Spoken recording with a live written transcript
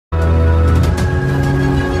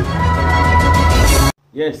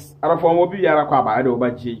Yes, I don't want to be a crab. I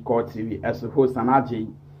don't J Call TV as a host and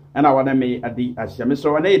RJ. And I want to make a D as Shami.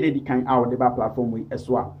 So, I need to kind out the platform with as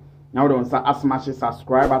well. Now, don't say as much as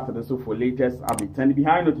subscribe to the show for latest. I'll be turning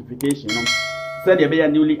behind notification. Send you a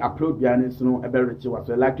newly upload behind a very rich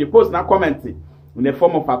like you post now commenting in the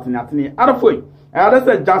form of Fatinatini. I don't know. I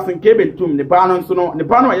said Justin came to the Banon, so the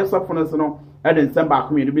Banon, yes, of and then send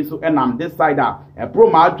back me to be so and I'm this side a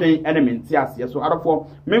pro margin element yes so out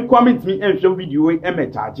of me comment me and show video and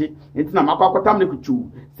me charge it's na makwakotam ne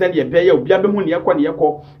kuchu send ye be ye obi abehu ne ekọ ne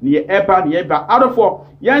ekọ ne eba out of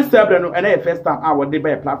yan sebre no and first time I would be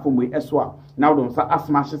a platform we eswa now don't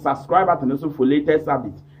smash subscribe button so for latest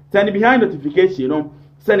updates send behind notification you know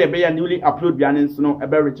send ye be newly upload bianin so no e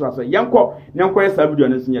be ritual so yanko yes video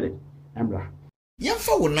no so nyere embra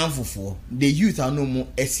yamfa wo namfofo the youth are no more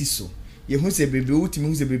esiso you who say baby ultimate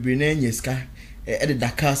who say baby na nyeska at the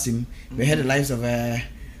Dakasim we had the lives of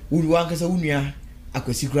Uruankasa Unia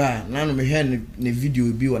Akosika now me heard the video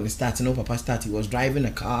be on the start no papa start he was driving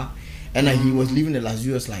a car and he was living a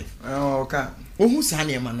luxurious life. Oh okay. Who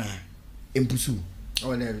sani mana impusu.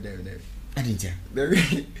 Oh never. I didn't hear.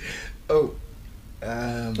 Very oh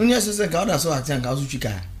Unia says God that's so action ka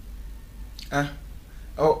chika.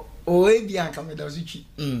 Oh e bia ka me da suchi.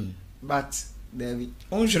 But David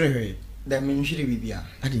on sure the ministry bibia.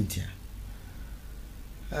 I didn't hear.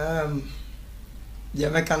 The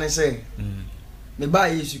American say, me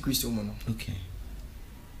buy Jesus Christ mono. Okay.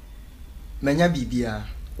 Menya bibia.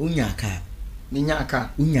 Unyaka. Minyaka.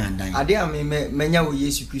 Unyandan. Ade a me menya wo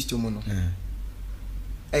Jesus Christ mono.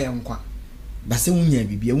 Nkwa. Base unya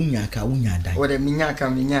bibia unyaka unyandan. O de minyaka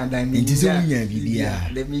dan. Enti se unya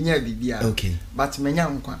bibia. De minya bibia. Okay. But menya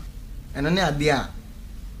nkwa. Eno ne ade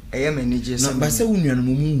a manager some base unya no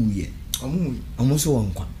mu ye. Omo so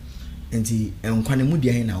nkwa. Enti nkwa ne mu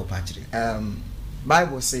dia na wo pa kire.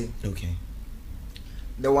 Bible say, okay,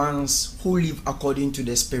 the ones who live according to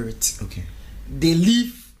the Spirit, okay, they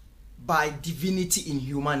live by divinity in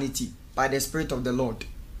humanity, by the Spirit of the Lord.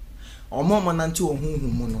 Omo manante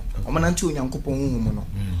ohunhum no, omo nante onyankopon ohunhum no.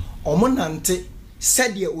 Omo nante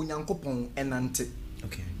sede onyankopon enante.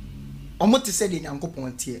 Okay. Omo te sede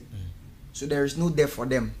onyankopon tie. So there is no death for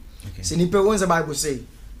them. Okay. So the Bible say,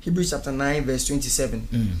 Hebrews chapter 9 verse 27.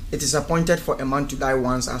 It is appointed for a man to die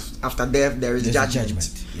once, after death there is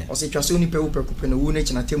judgment. Or say trust only people kupeno wu na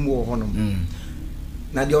china temu wo honom.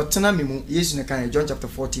 Na the otena memu Yesu ne kan John chapter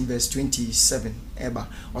 14 verse 27 eba.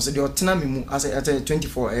 Or say the otena memu as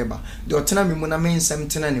 24 eba. The otena memu na men nsem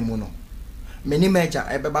tena ne mu no. Meni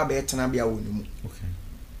meja ebeba be tena bia wo ne mu. Okay.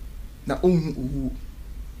 Na owu.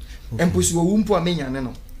 Empusu wo mpu amenya ne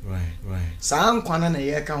no. Right. Sa nkwana na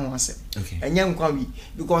ye ka ho ase. Okay. Enye nkwa wi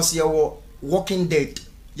because you were walking dead.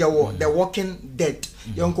 You were the walking dead.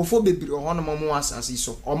 You nkofo bebiri ho no mo asase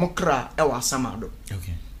so. Omo kra e wa samado.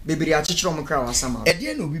 Okay. Bebiri achechiro omo kra wa samado. E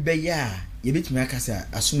de no bi be ya, ye betumi akasa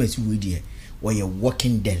asomati we de wo ye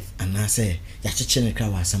walking dead anase ya cheche ne kra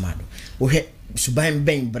wa samado. Wo hwe suban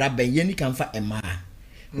ben bra ben ye ni kan fa ema.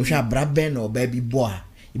 Wo hwe bra ben no ba bi bo a,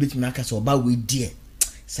 ye betumi akasa oba we de.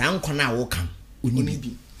 Sa nkwana wo kan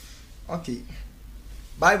onibi. Okay.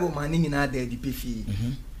 Bible man nyina da di pefi.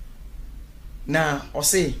 Na o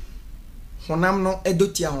say honam no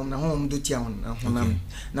edotia hon na hon dotia hon na honam.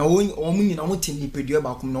 Na o mu nyina mo tini pedua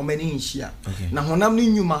ba kum na o mani nhia. Na honam no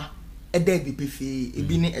nyuma eda di pefi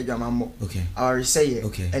ebi ne adwamammo. Okay. Our say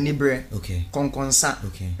enibre. Okay. Konkonsa.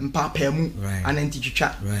 Okay. Mpapemu. Right.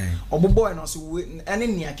 Anantitwitwa. Right. Oboboy no so ene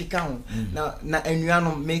ne akeka ho. Na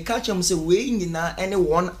anuanom me ka chem say we nyina ene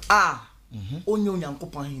one a onyo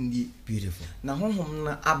nyankopon hindi. Beautiful. Na honhom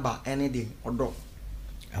na aba ene de odo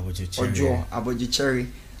aboje cherry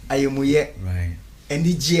ayemuye right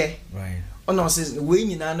enije right ono says we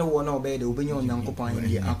nyina na wo na obede obenye onyankopon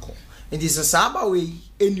hindi akọ it is a saba we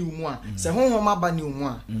eni umu a se honhom aba ni umu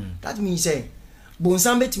a that means say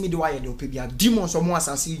bonsan betimi de waye de opebia demons omo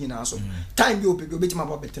asase nyina so time bi opebia obetimi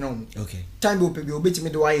aba betena omu okay time bi opebia obetimi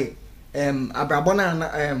de waye abrabo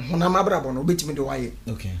na honam abrabo na obetimi de waye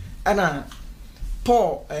okay ana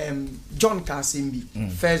Paul John Kasimbi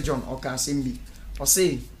 1 John or Kasimbi or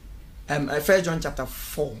say 1 John chapter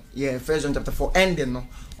 4 1 John chapter 4 ending no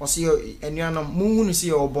or see anyano muhunu see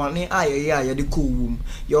your bone aye de ko wum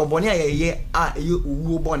your bone aye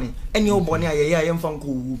uwu bone any your bone aye yemfa ko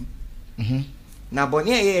wum na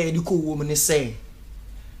bone aye de ko wum ne say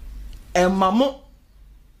emamo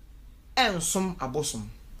ensom abosom.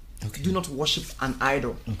 Okay. Do not worship an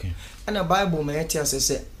idol. Okay. And the Bible may tell us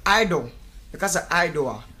say idol because an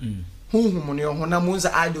idol whom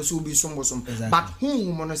honam idol so be some but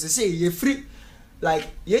whom say ye free like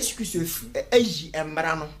yes Christ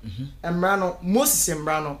embrano Moses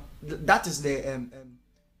embrano that is the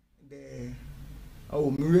Oh,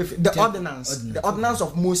 the ordinance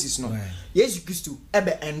of Moses, no. Yes, you used to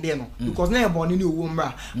ebe and no, because never born in your womb,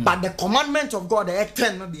 but the commandment of God, the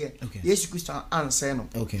 10 no there. Yes, you used to answer no.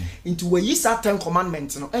 Okay. Into where you start 10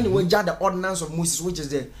 commandments, no. Anyway, just the ordinance of Moses, which is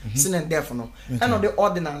the sin and death, no. And on the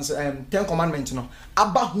ordinance, 10 commandments, no.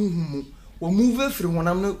 Abba humu, we move through one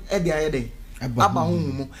am no ede. Abba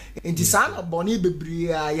humu. Into son of Bonnie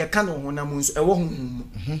Bebria, ya cano honamus, a woman.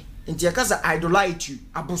 Inti yakaza idolite you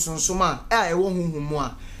abosonsoma ewo honhom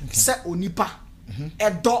a se onipa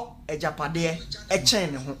edo ejapade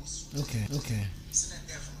echen ne ho. Okay.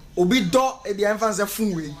 Obi do e bi anfa se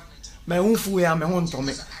funwe me hu fuwe a me ho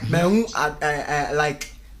ntome me hu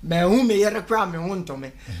like me hu me yere kra me ho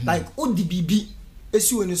ntome like odi bibi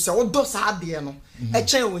esi woni se odo sa de no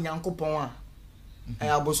echen onyankopon a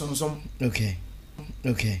abosonsom. Okay.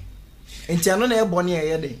 Inti ano na ebone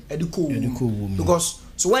eyede ediko because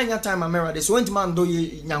so when your time America this when man do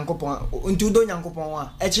nyankopon until do nyankopon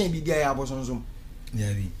a echen bibia ya abosonsom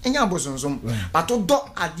yeah bi enya abosonsom but to do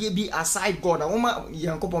ade bi aside God a woma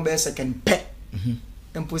nyankopon be second pe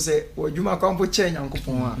empo se odwuma kwa mpo che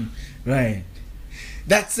nyankopon a right.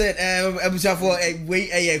 That's it. Abuja for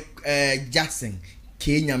Jackson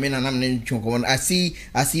Kenya men and I'm I see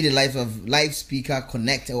the live speaker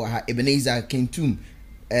connect or Ebenezer Kentum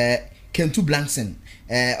Blankson.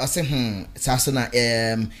 I say, Sasona,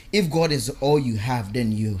 if God is all you have,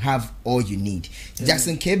 then you have all you need.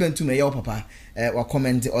 Jackson came to me, your papa, or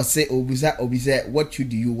comment or say, Obiza, what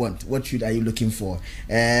should you want? What should are you looking for?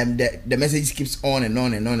 The message keeps on and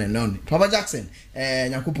on and on and on. Papa Jackson,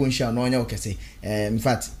 Nakupon shall know your say. In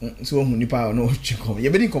fact, so Munipa no come.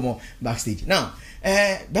 You're being come backstage. Now,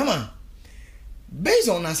 Bama, based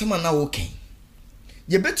on someone now okay.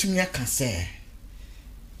 You bet to me I can say,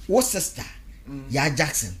 what sister? Ya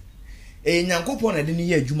Jackson nyankopon na de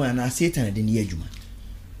ne adwuma na Satan na de ne adwuma.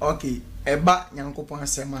 Okay, eba nyankopon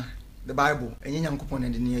asema the Bible enye nyankopon na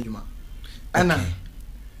de ne adwuma ana.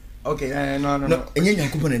 Okay, no enye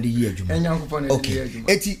nyankopon na de ye adwuma. Nyankopon na de ye adwuma.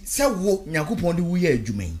 Eti se wo nyankopon de wo ye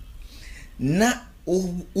adwuma yi na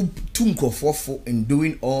o tunkrofofo in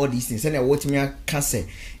doing all these things and what me can say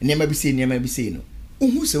nema bi say no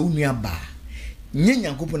ohu se unua ba nye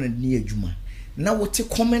nyankopon na de ne adwuma na what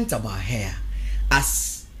comment about her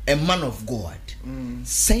as a man of God.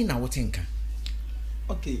 Say now what think?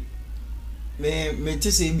 Okay. Me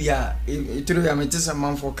to say bia through ya me to say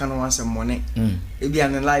man for can want some money. E bia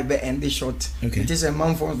na live be end short. Okay. It is a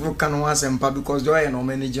man for can want some pa because do I no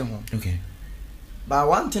manager home. Okay. But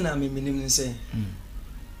one thing I mean say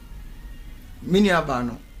mini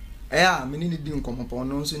abano. Me ni di nkomo pa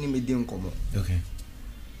no so ni me di nkomo. Okay.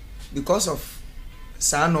 Because of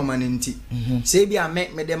sa no manenti. Say bia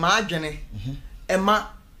me de ma adwene. Emma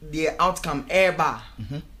the outcome eba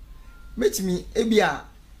metimi ebia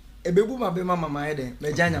ebebu ma be mama ede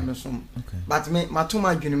me janya me som but me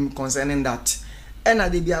matoma dwunim concerning that ena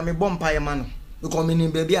de bia me bompa ye ma no because me ni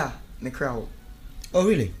baby a ne kra ho. Oh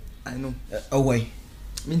really? I know. Away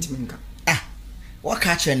mentimi nka what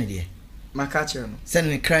catch any there ma catch no send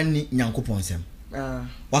ne kra ni nyankopon sem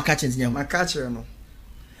what catch any ma catch no.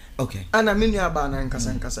 Okay, ana me nua ba na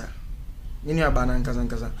nkasa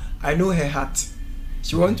I know her heart.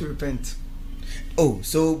 She want to repent. Oh,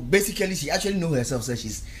 so basically she actually know herself, so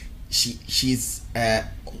she's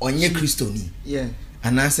on your Christoni. Yeah.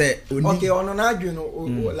 And I said okay, on an you know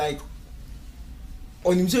like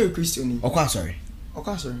on him say Christoni. Okay, sorry.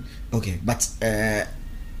 Okay, but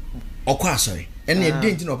okay, sorry. And they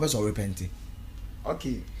didn't know person repenting.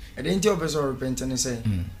 Okay. I didn't know person repenting and say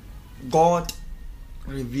God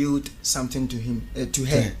revealed something to him to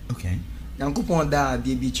her. Okay. Yankupon da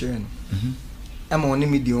dey be children. I'm on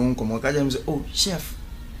me the on come ka say oh chef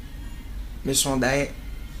me son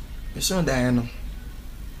da no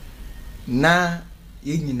na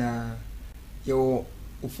ye nyina yo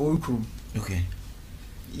ofokru. Okay.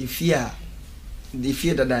 The fear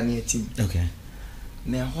that I need team. Okay.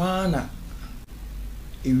 Na hwana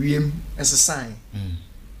ewiem as a sign.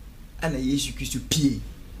 And Jesus Christ to pie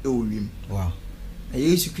ewiem. Wow. Na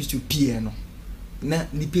Jesus Christ to pie no. Na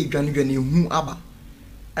nipa dwane hu aba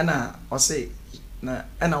ana o say na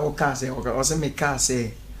ana o ka say o say me ka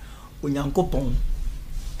say onyankopon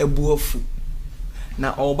ebuafu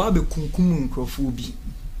na oba be kunkum nkrofo bi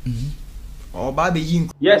oba be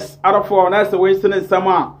yin. Yes, arafo na say we sin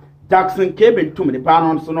sama Jackson Keben to me the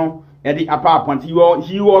panon so no e di apart he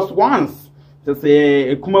was once to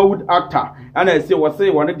say a Kumawood actor and I say was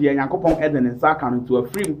say one of the nyankopon eden in sakan to a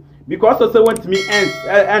film because I say want me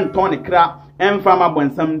and Tony Kra and farmer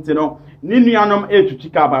bon something no ni nuanom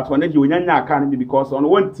etuchika about one dey onyanya aka no because on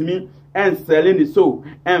want me and selling the so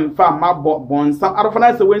and fa ma bon some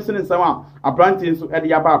adofana se wensin nsam a brantin so e de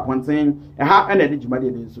ya ba ponten e ha e na de djuma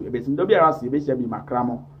de so e besim do biara se e be hia bi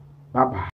makramo baba.